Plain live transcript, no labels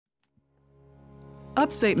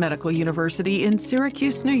Upstate Medical University in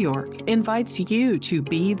Syracuse, New York invites you to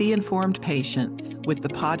be the informed patient with the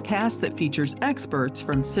podcast that features experts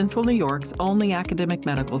from Central New York's only academic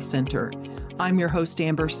medical center. I'm your host,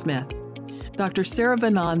 Amber Smith. Dr.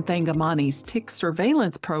 Saravanan Thangamani's tick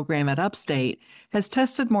surveillance program at Upstate has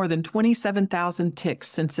tested more than 27,000 ticks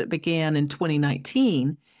since it began in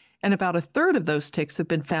 2019, and about a third of those ticks have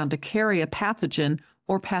been found to carry a pathogen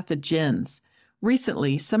or pathogens.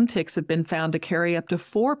 Recently, some ticks have been found to carry up to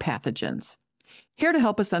 4 pathogens. Here to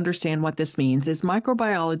help us understand what this means is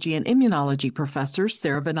microbiology and immunology professor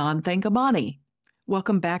Saravanan Thangamani.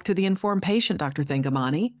 Welcome back to The Informed Patient, Dr.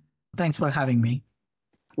 Thangamani. Thanks for having me.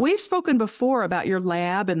 We've spoken before about your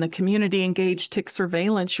lab and the community-engaged tick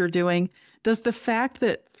surveillance you're doing. Does the fact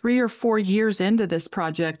that 3 or 4 years into this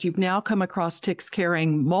project, you've now come across ticks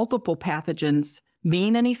carrying multiple pathogens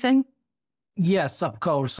mean anything? Yes, of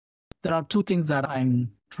course. There are 2 things that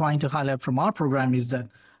I'm trying to highlight from our program is that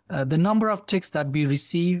the number of ticks that we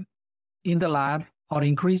receive in the lab are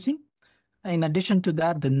increasing. In addition to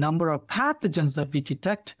that, the number of pathogens that we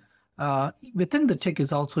detect within the tick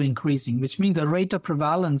is also increasing, which means the rate of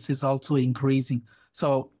prevalence is also increasing.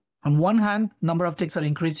 So on one hand, number of ticks are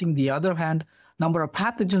increasing. The other hand, number of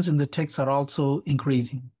pathogens in the ticks are also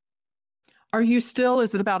increasing. Is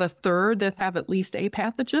it about a third that have at least a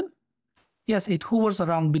pathogen? Yes, it hovers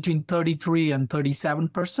around between 33 and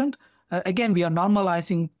 37%. Again, we are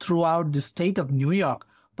normalizing throughout the state of New York.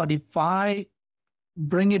 But if I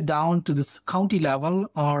bring it down to this county level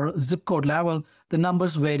or zip code level, the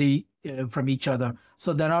numbers vary from each other.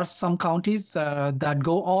 So there are some counties that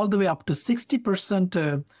go all the way up to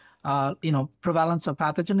 60% prevalence of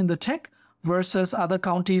pathogen in the tick versus other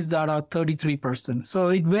counties that are 33%. So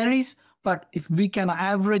it varies, but if we can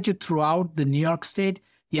average it throughout the New York state,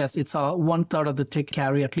 yes, it's 1/3 of the tick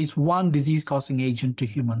carry at least one disease-causing agent to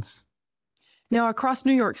humans. Now, across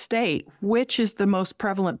New York State, which is the most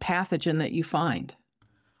prevalent pathogen that you find?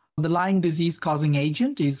 The Lyme disease-causing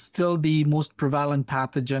agent is still the most prevalent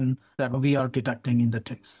pathogen that we are detecting in the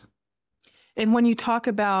ticks. And when you talk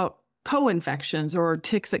about co-infections or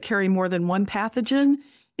ticks that carry more than one pathogen,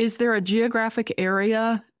 is there a geographic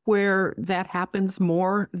area where that happens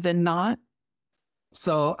more than not?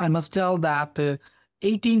 So I must tell that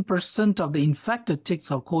 18% of the infected ticks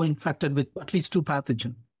are co-infected with at least 2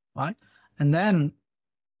 pathogens, right? And then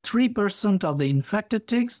 3% of the infected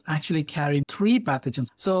ticks actually carry 3 pathogens.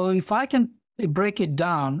 So if I can break it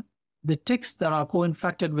down, the ticks that are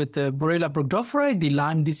co-infected with Borrelia burgdorferi, the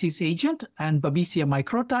Lyme disease agent, and Babesia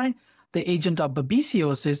microti, the agent of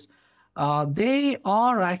babesiosis, they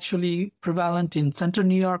are actually prevalent in Central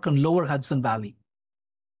New York and Lower Hudson Valley.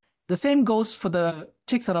 The same goes for the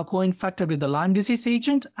ticks that are co-infected with the Lyme disease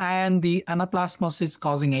agent and the anaplasmosis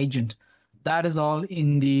causing agent. That is all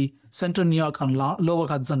in the Central New York and Lower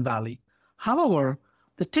Hudson Valley. However,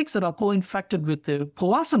 the ticks that are co-infected with the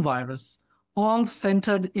Powassan virus all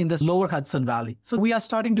centered in the Lower Hudson Valley. So we are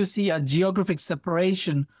starting to see a geographic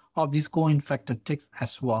separation of these co-infected ticks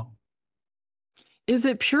as well. Is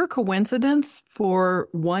it pure coincidence for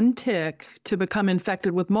one tick to become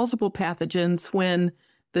infected with multiple pathogens when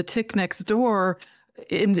the tick next door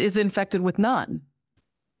is infected with none?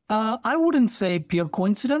 I wouldn't say pure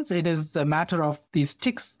coincidence. It is a matter of these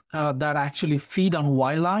ticks that actually feed on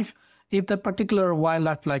wildlife. If the particular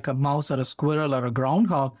wildlife, like a mouse or a squirrel or a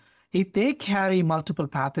groundhog, if they carry multiple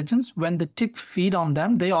pathogens, when the tick feed on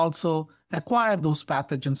them, they also acquire those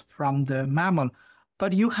pathogens from the mammal.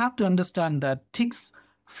 But you have to understand that ticks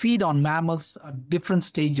feed on mammals at different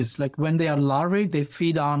stages. Like when they are larvae, they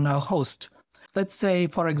feed on a host. Let's say,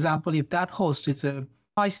 for example, if that host is a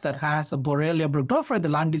mice that has a Borrelia burgdorferi, the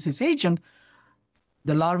Lyme disease agent,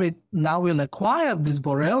 the larvae now will acquire this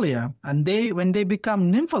Borrelia, and when they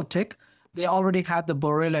become nymphal tick, they already have the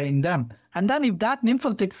Borrelia in them. And then if that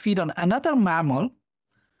nymphal tick feed on another mammal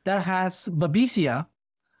that has Babesia,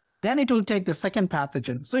 then it will take the second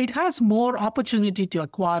pathogen. So it has more opportunity to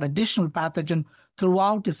acquire additional pathogen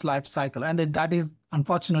throughout its life cycle. And that is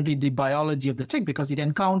unfortunately the biology of the tick, because it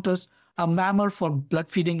encounters a mammal for blood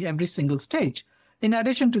feeding every single stage. In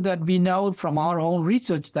addition to that, we know from our own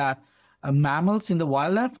research that mammals in the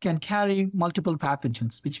wildlife can carry multiple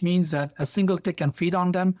pathogens, which means that a single tick can feed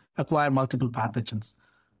on them, acquire multiple pathogens.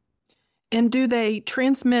 And do they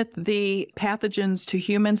transmit the pathogens to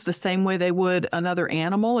humans the same way they would another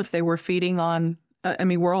animal if they were feeding on,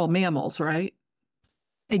 we're all mammals, right?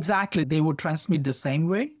 Exactly. They would transmit the same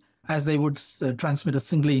way as they would transmit a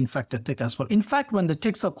singly infected tick as well. In fact, when the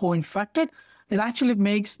ticks are co-infected, it actually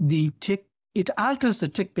makes the tick, it alters the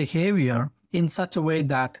tick behavior in such a way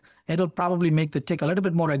that it'll probably make the tick a little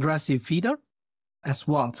bit more aggressive feeder. as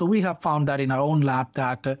well. So we have found that in our own lab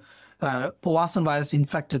that Powassan virus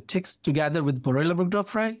infected ticks together with Borrelia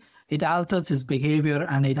burgdorferi, it alters its behavior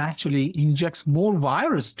and it actually injects more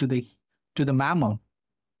virus to the mammal.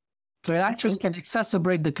 So it actually can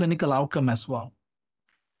exacerbate the clinical outcome as well.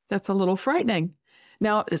 That's a little frightening.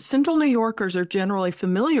 Now, Central New Yorkers are generally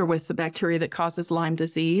familiar with the bacteria that causes Lyme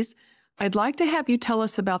disease. I'd like to have you tell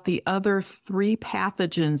us about the other 3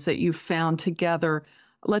 pathogens that you've found together.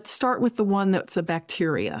 Let's start with the one that's a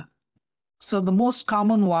bacteria. So the most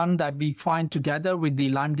common one that we find together with the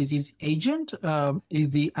Lyme disease agent is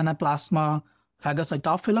the Anaplasma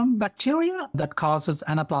phagocytophilum bacteria that causes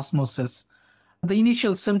anaplasmosis. The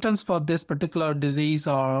initial symptoms for this particular disease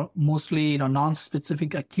are mostly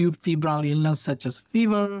non-specific acute febrile illness such as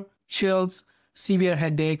fever, chills, severe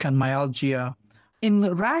headache, and myalgia.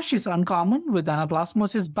 Rash is uncommon with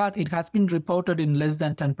anaplasmosis, but it has been reported in less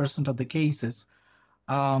than 10% of the cases.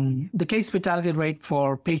 The case fatality rate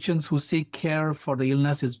for patients who seek care for the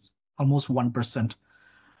illness is almost 1%.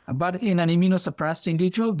 But in an immunosuppressed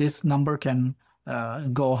individual, this number can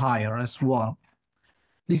go higher as well.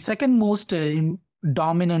 The second most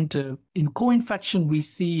dominant in co-infection we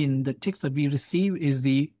see in the ticks that we receive is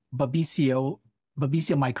the Babesia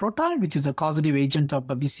microti, which is a causative agent of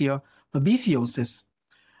babesiosis.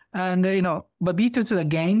 And, babesiosis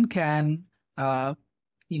again can,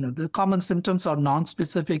 the common symptoms are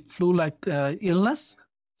non-specific flu-like illness,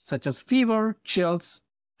 such as fever, chills,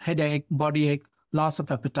 headache, body ache, loss of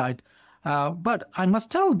appetite. But I must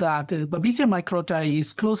tell that Babesia microti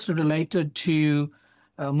is closely related to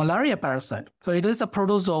malaria parasite. So it is a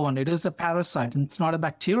protozoan, it is a parasite, and it's not a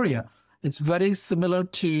bacteria. It's very similar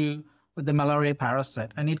to the malaria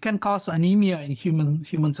parasite, and it can cause anemia in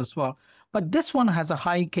humans as well. But this one has a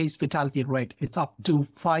high case fatality rate. It's up to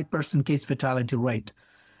 5% case fatality rate.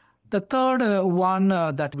 The third one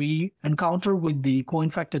that we encounter with the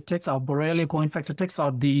co-infected ticks, or Borrelia co-infected ticks,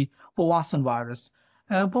 are the Powassan virus.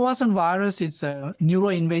 Powassan virus is a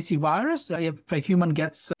neuroinvasive virus. If a human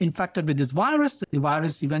gets infected with this virus, the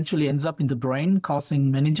virus eventually ends up in the brain,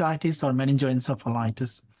 causing meningitis or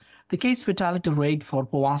meningoencephalitis. The case fatality rate for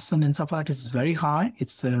Powassan encephalitis is very high.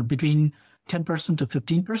 It's between 10% to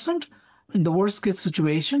 15%. In the worst case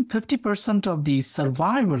situation, 50% of the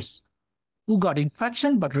survivors who got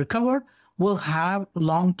infection but recovered will have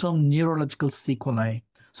long-term neurological sequelae.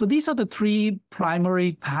 So these are the 3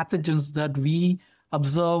 primary pathogens that we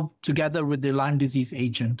observe together with the Lyme disease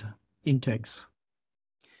agent in ticks.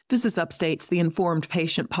 This is Upstate's The Informed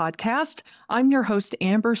Patient Podcast. I'm your host,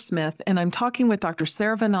 Amber Smith, and I'm talking with Dr.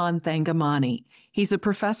 Saravanan Thangamani. He's a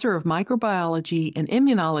professor of microbiology and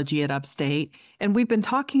immunology at Upstate, and we've been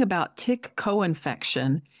talking about tick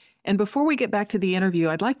co-infection. And before we get back to the interview,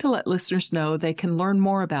 I'd like to let listeners know they can learn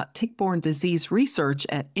more about tick-borne disease research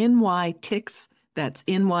at NYTicks, that's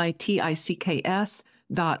NYTICKS.org.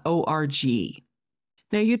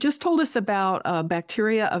 Now, you just told us about a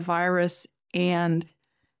bacteria, a virus, and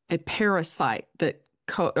a parasite that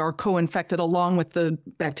are co-infected along with the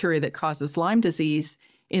bacteria that causes Lyme disease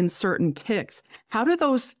in certain ticks. How do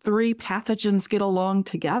those 3 pathogens get along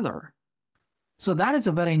together? So that is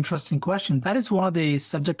a very interesting question. That is one of the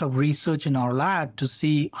subject of research in our lab to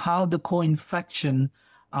see how the co-infection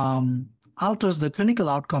alters the clinical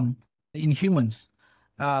outcome in humans.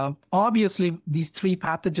 Obviously, these 3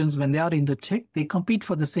 pathogens, when they are in the tick, they compete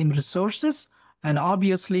for the same resources. And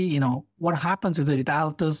obviously, what happens is that it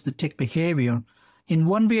alters the tick behavior. In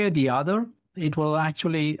one way or the other, it will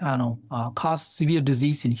actually cause severe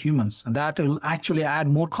disease in humans. And that will actually add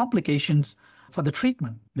more complications for the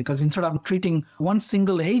treatment, because instead of treating one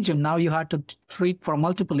single agent, now you have to treat for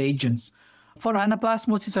multiple agents. For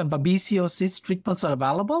anaplasmosis and babesiosis, treatments are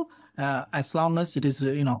available as long as it is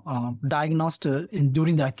diagnosed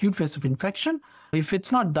during the acute phase of infection. If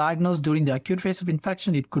it's not diagnosed during the acute phase of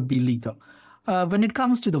infection, it could be lethal. When it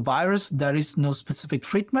comes to the virus, there is no specific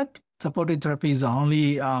treatment. Supportive therapy is the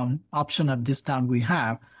only option at this time we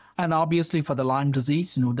have. And obviously for the Lyme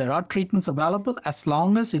disease, there are treatments available as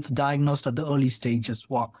long as it's diagnosed at the early stage as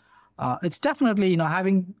well. It's definitely,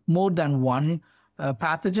 having more than one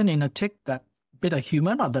pathogen in a tick that bit a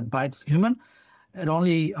human or that bites human, it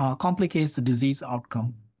only complicates the disease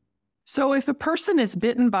outcome. So if a person is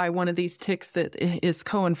bitten by one of these ticks that is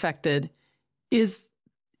co-infected, is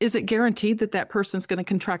it guaranteed that that person's going to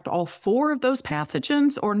contract all 4 of those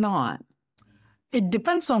pathogens or not? It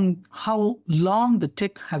depends on how long the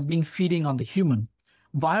tick has been feeding on the human.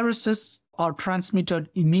 Viruses are transmitted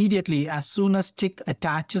immediately as soon as tick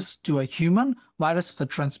attaches to a human. Viruses are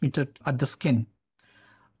transmitted at the skin.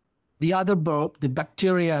 The other the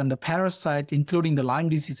bacteria and the parasite, including the Lyme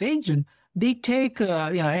disease agent, they take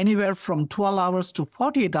anywhere from 12 hours to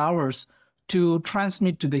 48 hours to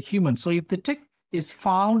transmit to the human. So if the tick is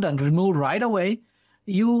found and removed right away,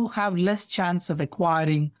 you have less chance of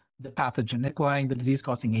acquiring the pathogen, acquiring the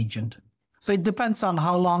disease-causing agent. So it depends on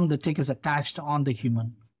how long the tick is attached on the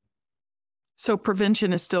human. So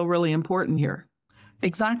prevention is still really important here.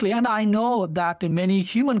 Exactly. And I know that in many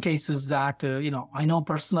human cases that, I know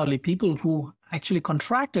personally people who actually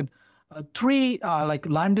contracted three like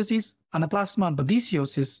Lyme disease, Anaplasma, and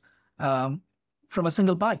babesiosis from a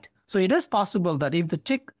single bite. So it is possible that if the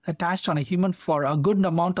tick attached on a human for a good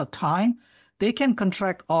amount of time, they can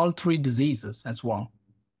contract all three diseases as well.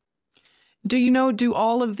 Do you know, do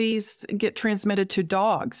all of these get transmitted to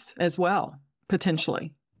dogs as well,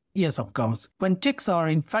 potentially? Yes, of course. When ticks are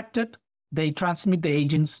infected, they transmit the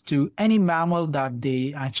agents to any mammal that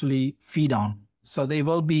they actually feed on. So they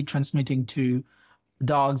will be transmitting to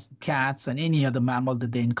dogs, cats, and any other mammal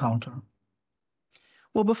that they encounter.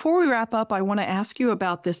 Well, before we wrap up, I want to ask you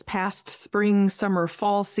about this past spring, summer,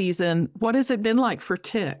 fall season. What has it been like for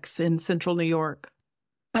ticks in central New York?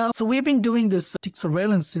 So we've been doing this tick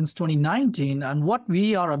surveillance since 2019, and what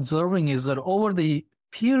we are observing is that over the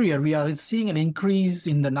period, we are seeing an increase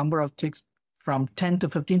in the number of ticks from 10 to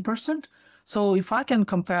 15%. So if I can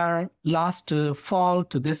compare last fall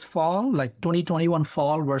to this fall, like 2021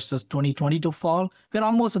 fall versus 2022 fall, we're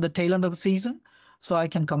almost at the tail end of the season. So I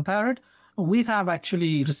can compare it. We have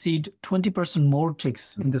actually received 20% more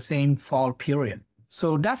ticks in the same fall period.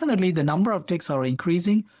 So definitely the number of ticks are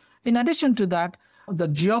increasing. In addition to that, the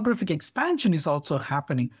geographic expansion is also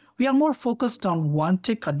happening. We are more focused on one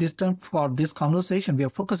tick at this time for this conversation. We are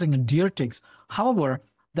focusing on deer ticks. However,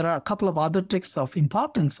 there are a couple of other ticks of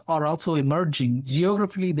importance are also emerging.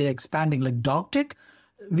 Geographically, they're expanding, like dog tick.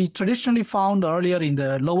 We traditionally found earlier in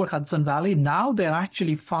the lower Hudson Valley. Now they're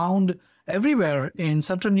actually found everywhere in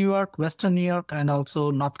central New York, western New York, and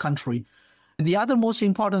also North Country. The other most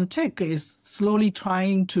important tick is slowly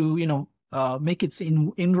trying to, make its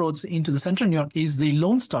inroads into the central New York is the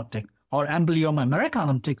Lone Star tick or Amblyomma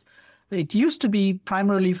americanum ticks. It used to be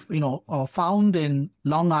primarily, found in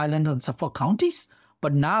Long Island and Suffolk counties.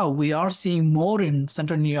 But now we are seeing more in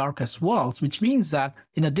central New York as well, which means that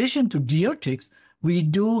in addition to deer ticks, we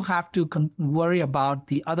do have to worry about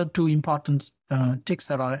the other two important ticks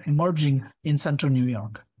that are emerging in central New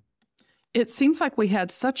York. It seems like we had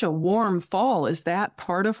such a warm fall. Is that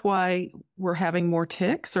part of why we're having more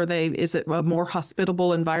ticks? Is it a more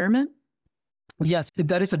hospitable environment? Yes,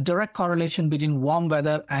 there is a direct correlation between warm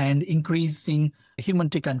weather and increasing human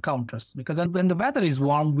tick encounters. Because when the weather is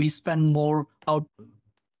warm, we spend more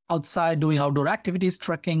outside doing outdoor activities,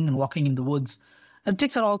 trekking and walking in the woods. And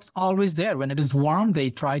ticks are always there. When it is warm,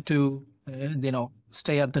 they try to,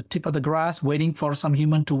 stay at the tip of the grass, waiting for some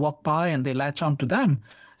human to walk by, and they latch onto them.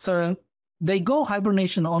 So they go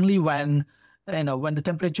hibernation only when the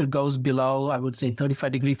temperature goes below, I would say,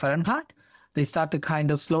 35 degrees Fahrenheit. They start to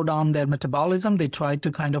kind of slow down their metabolism. They try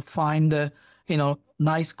to kind of find,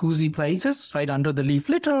 nice cozy places right under the leaf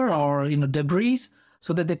litter or, debris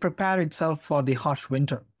so that they prepare itself for the harsh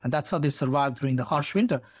winter. And that's how they survive during the harsh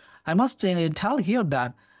winter. I must tell here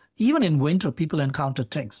that even in winter, people encounter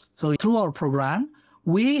ticks. So through our program,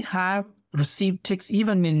 we have received ticks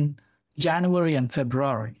even in January and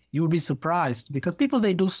February. You would be surprised because people,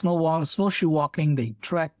 they do snowshoe walking, they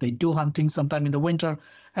trek, they do hunting sometime in the winter,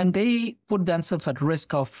 and they put themselves at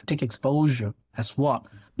risk of tick exposure as well.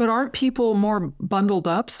 But aren't people more bundled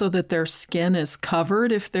up so that their skin is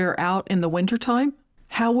covered if they're out in the wintertime?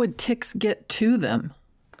 How would ticks get to them?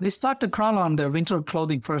 They start to crawl on their winter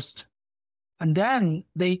clothing first. And then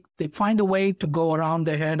they find a way to go around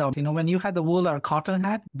their head. Or, when you had the wool or cotton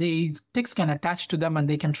hat, these ticks can attach to them and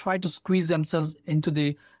they can try to squeeze themselves into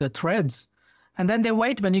the threads. And then they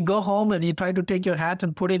wait when you go home and you try to take your hat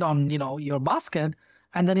and put it on, your basket.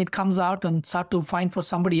 And then it comes out and start to find for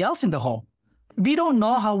somebody else in the home. We don't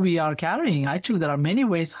know how we are carrying. Actually, there are many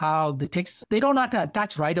ways how the ticks, they don't have to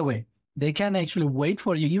attach right away. They can actually wait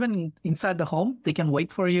for you. Even inside the home, they can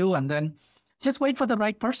wait for you and then just wait for the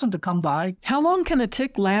right person to come by. How long can a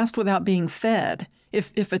tick last without being fed?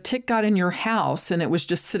 If a tick got in your house and it was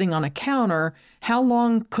just sitting on a counter, how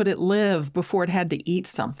long could it live before it had to eat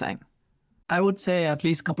something? I would say at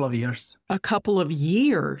least a couple of years. A couple of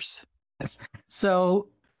years? Yes. So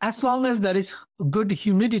as long as there is good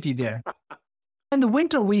humidity there. In the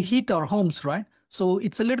winter, we heat our homes, right? So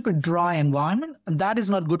it's a little bit dry environment, and that is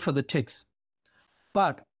not good for the ticks.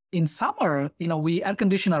 But in summer, we air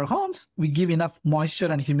condition our homes. We give enough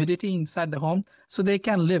moisture and humidity inside the home so they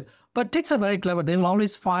can live. But ticks are very clever. They will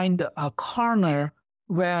always find a corner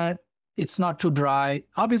where it's not too dry.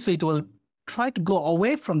 Obviously, it will try to go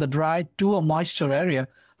away from the dry to a moisture area,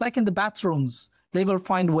 like in the bathrooms. They will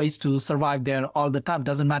find ways to survive there all the time.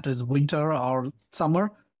 Doesn't matter if it's winter or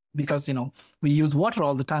summer, because, we use water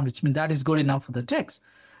all the time, which means that is good enough for the ticks.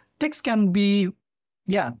 Ticks can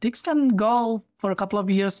go for a couple of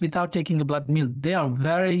years without taking a blood meal. They are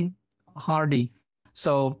very hardy.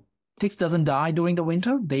 So ticks doesn't die during the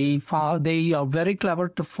winter. They are very clever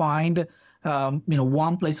to find,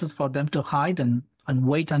 warm places for them to hide and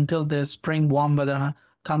wait until the spring warm weather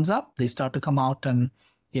comes up. They start to come out and,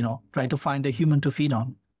 try to find a human to feed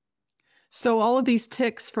on. So all of these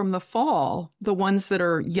ticks from the fall, the ones that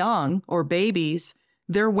are young or babies,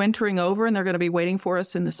 they're wintering over and they're going to be waiting for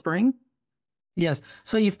us in the spring? Yes.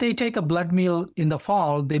 So if they take a blood meal in the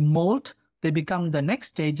fall, they molt, they become the next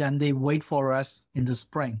stage, and they wait for us in the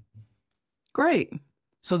spring. Great.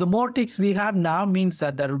 So the more ticks we have now means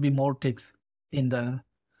that there will be more ticks in the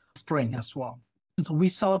spring as well. And so we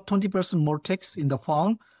saw 20% more ticks in the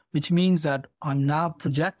fall, which means that I'm now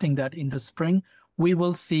projecting that in the spring, we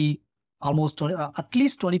will see almost at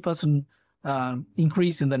least 20%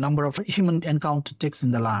 increase in the number of human encountered ticks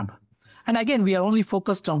in the lab. And again, we are only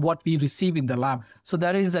focused on what we receive in the lab. So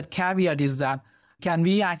there is that caveat is that, can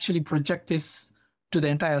we actually project this to the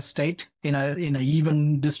entire state in a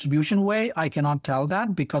even distribution way? I cannot tell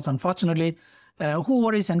that, because unfortunately,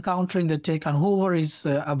 whoever is encountering the tick and whoever is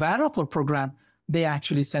aware of our program, they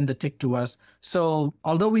actually send the tick to us. So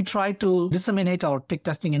although we try to disseminate our tick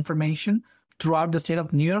testing information throughout the state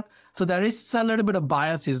of New York, so there is a little bit of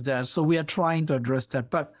biases there. So we are trying to address that.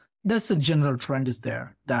 But there's a general trend is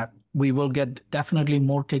there that we will get definitely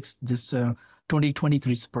more ticks this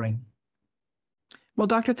 2023 spring. Well,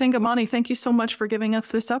 Dr. Thingamani, thank you so much for giving us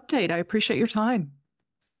this update. I appreciate your time.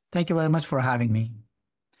 Thank you very much for having me.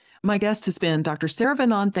 My guest has been Dr.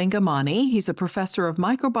 Saravanan Thingamani. He's a professor of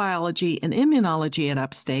microbiology and immunology at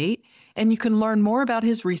Upstate, and you can learn more about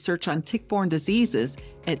his research on tick-borne diseases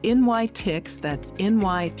at NYTicks, that's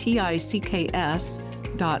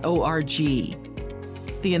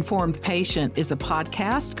NYTICKS.org. The Informed Patient is a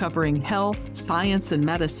podcast covering health, science, and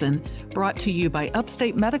medicine, brought to you by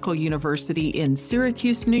Upstate Medical University in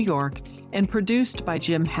Syracuse, New York, and produced by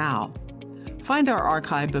Jim Howe. Find our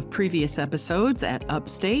archive of previous episodes at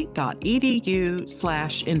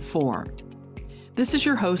upstate.edu/informed. This is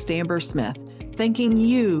your host, Amber Smith, thanking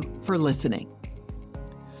you for listening.